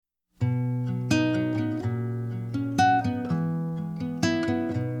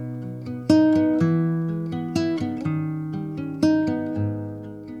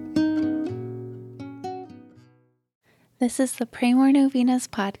This is the Pray More Novenas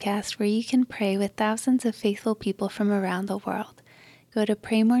podcast where you can pray with thousands of faithful people from around the world. Go to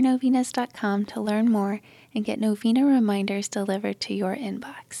praymorenovenas.com to learn more and get novena reminders delivered to your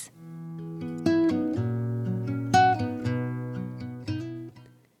inbox.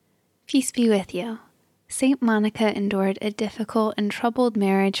 Peace be with you. Saint Monica endured a difficult and troubled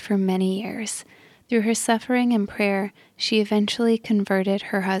marriage for many years. Through her suffering and prayer, she eventually converted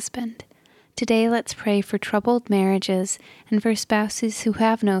her husband. Today, let's pray for troubled marriages and for spouses who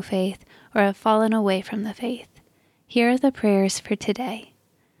have no faith or have fallen away from the faith. Here are the prayers for today.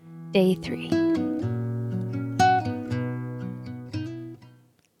 Day 3.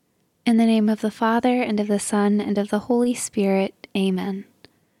 In the name of the Father, and of the Son, and of the Holy Spirit. Amen.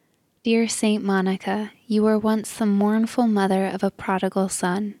 Dear Saint Monica, you were once the mournful mother of a prodigal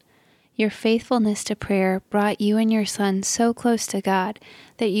son. Your faithfulness to prayer brought you and your son so close to God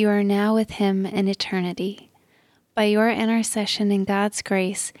that you are now with him in eternity. By your intercession and God's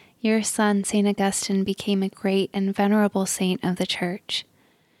grace, your son, St. Augustine, became a great and venerable saint of the Church.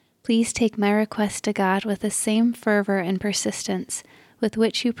 Please take my request to God with the same fervor and persistence with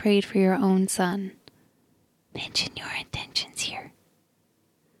which you prayed for your own son. Mention your intentions here.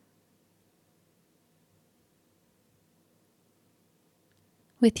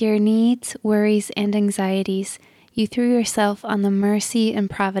 With your needs, worries, and anxieties, you threw yourself on the mercy and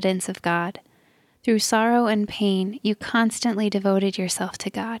providence of God. Through sorrow and pain, you constantly devoted yourself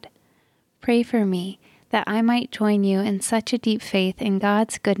to God. Pray for me, that I might join you in such a deep faith in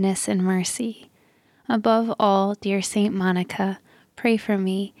God's goodness and mercy. Above all, dear Saint Monica, pray for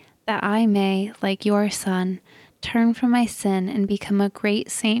me, that I may, like your son, turn from my sin and become a great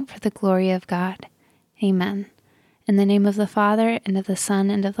saint for the glory of God. Amen. In the name of the Father, and of the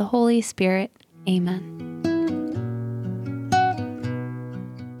Son, and of the Holy Spirit. Amen.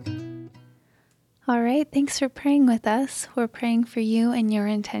 All right, thanks for praying with us. We're praying for you and your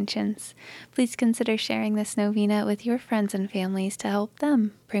intentions. Please consider sharing this novena with your friends and families to help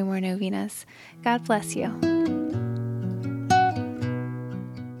them pray more novenas. God bless you.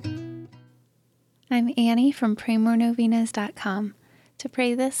 I'm Annie from praymorenovenas.com. To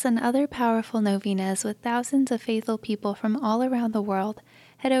pray this and other powerful novenas with thousands of faithful people from all around the world,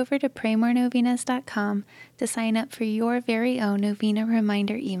 head over to praymorenovenas.com to sign up for your very own novena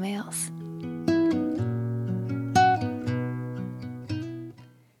reminder emails.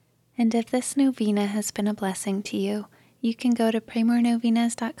 And if this novena has been a blessing to you, you can go to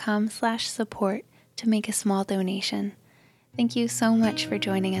praymorenovenas.com/support to make a small donation. Thank you so much for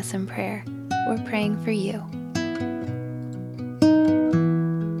joining us in prayer. We're praying for you.